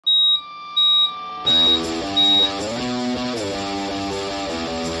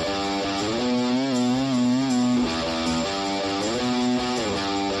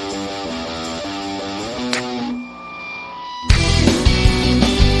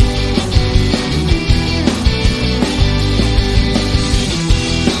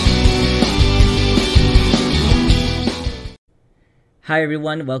Hi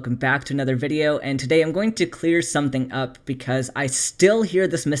everyone, welcome back to another video, and today I'm going to clear something up because I still hear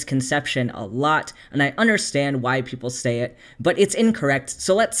this misconception a lot, and I understand why people say it, but it's incorrect,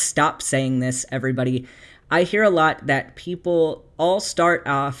 so let's stop saying this, everybody. I hear a lot that people all start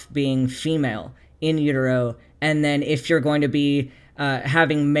off being female in utero, and then if you're going to be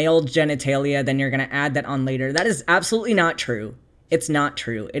having male genitalia, then you're going to add that on later. That is absolutely not true. It's not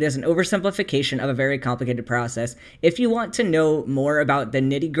true. It is an oversimplification of a very complicated process. If you want to know more about the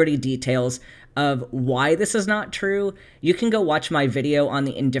nitty-gritty details of why this is not true, you can go watch my video on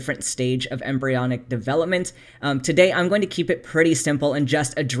the indifferent stage of embryonic development. Today, I'm going to keep it pretty simple and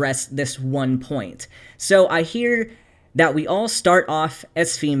just address this one point. So I hear that we all start off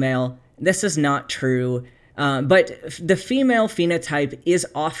as female. This is not true. But the female phenotype is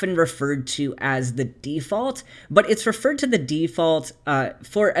often referred to as the default, but it's referred to the default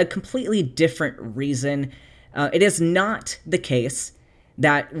for a completely different reason. It is not the case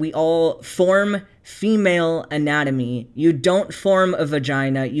that we all form female anatomy. You don't form a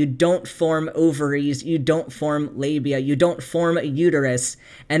vagina, you don't form ovaries, you don't form labia, you don't form a uterus,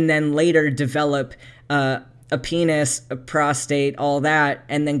 and then later develop a penis, a prostate, all that,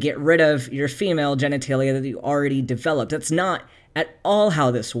 and then get rid of your female genitalia that you already developed. That's not at all how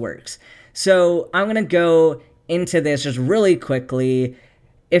this works. So I'm going to go into this just really quickly.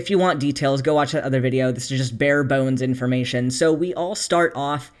 If you want details, go watch that other video. This is just bare bones information. So we all start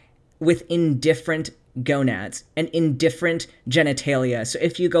off with indifferent gonads and indifferent genitalia. So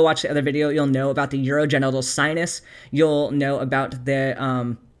if you go watch the other video, you'll know about the urogenital sinus. You'll know about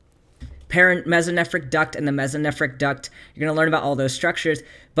the parent mesonephric duct and the mesonephric duct. You're going to learn about all those structures,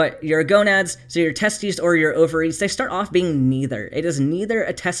 but your gonads, so your testes or your ovaries, they start off being neither. It is neither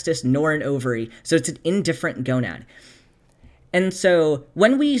a testis nor an ovary, so it's an indifferent gonad. And so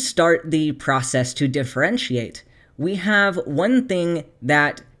when we start the process to differentiate, we have one thing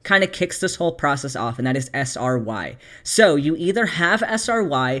that kind of kicks this whole process off, and that is SRY. So you either have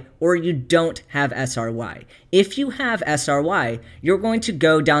SRY or you don't have SRY. If you have SRY, you're going to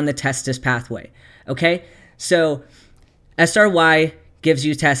go down the testis pathway, okay? So SRY gives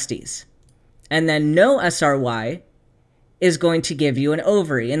you testes, and then no SRY is going to give you an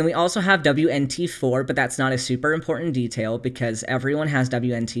ovary. And then we also have WNT4, but that's not a super important detail because everyone has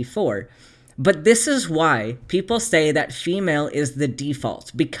WNT4. But this is why people say that female is the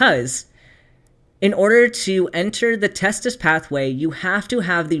default, because in order to enter the testis pathway, you have to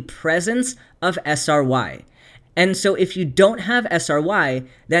have the presence of SRY. And so if you don't have SRY,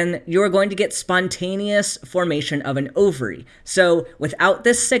 then you're going to get spontaneous formation of an ovary. So without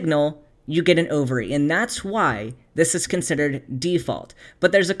this signal, you get an ovary, and that's why this is considered default.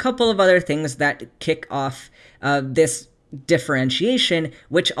 But there's a couple of other things that kick off this differentiation,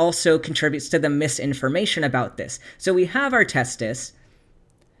 which also contributes to the misinformation about this. So we have our testis,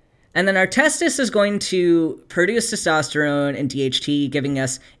 and then our testis is going to produce testosterone and DHT, giving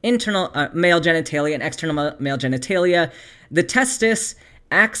us internal male genitalia and external male genitalia. The testis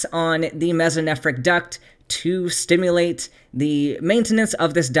acts on the mesonephric duct to stimulate the maintenance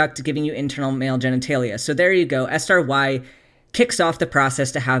of this duct, giving you internal male genitalia. So there you go. SRY kicks off the process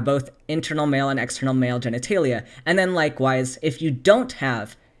to have both internal male and external male genitalia. And then likewise, if you don't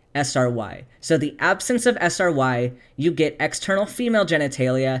have SRY, so the absence of SRY, you get external female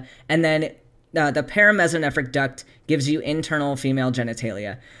genitalia, and then the paramesonephric duct gives you internal female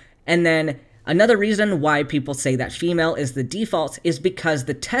genitalia. And then another reason why people say that female is the default is because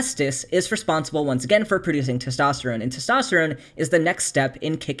the testis is responsible, once again, for producing testosterone, and testosterone is the next step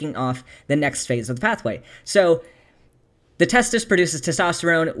in kicking off the next phase of the pathway. So the testis produces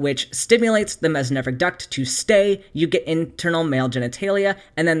testosterone, which stimulates the mesonephric duct to stay. You get internal male genitalia,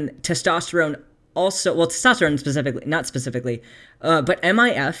 and then testosterone also, well, testosterone specifically, not specifically, but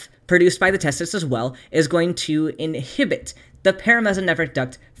MIF, produced by the testis as well, is going to inhibit the paramesonephric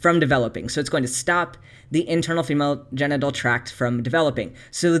duct from developing. So it's going to stop the internal female genital tract from developing.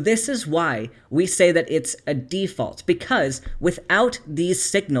 So this is why we say that it's a default, because without these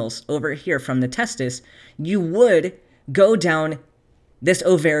signals over here from the testis, you would go down this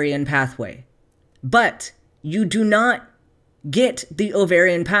ovarian pathway. But you do not get the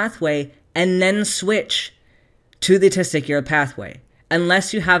ovarian pathway and then switch to the testicular pathway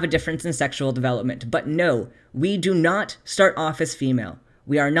unless you have a difference in sexual development. But no, we do not start off as female.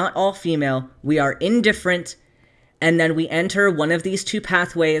 We are not all female. We are indifferent. And then we enter one of these two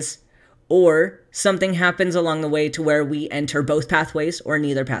pathways, or something happens along the way to where we enter both pathways or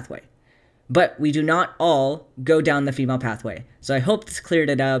neither pathway. But we do not all go down the female pathway. So I hope this cleared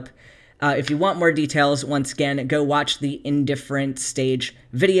it up. If you want more details, once again, go watch the indifferent stage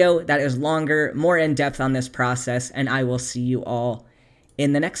video. That is longer, more in depth on this process, and I will see you all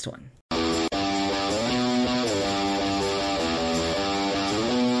in the next one.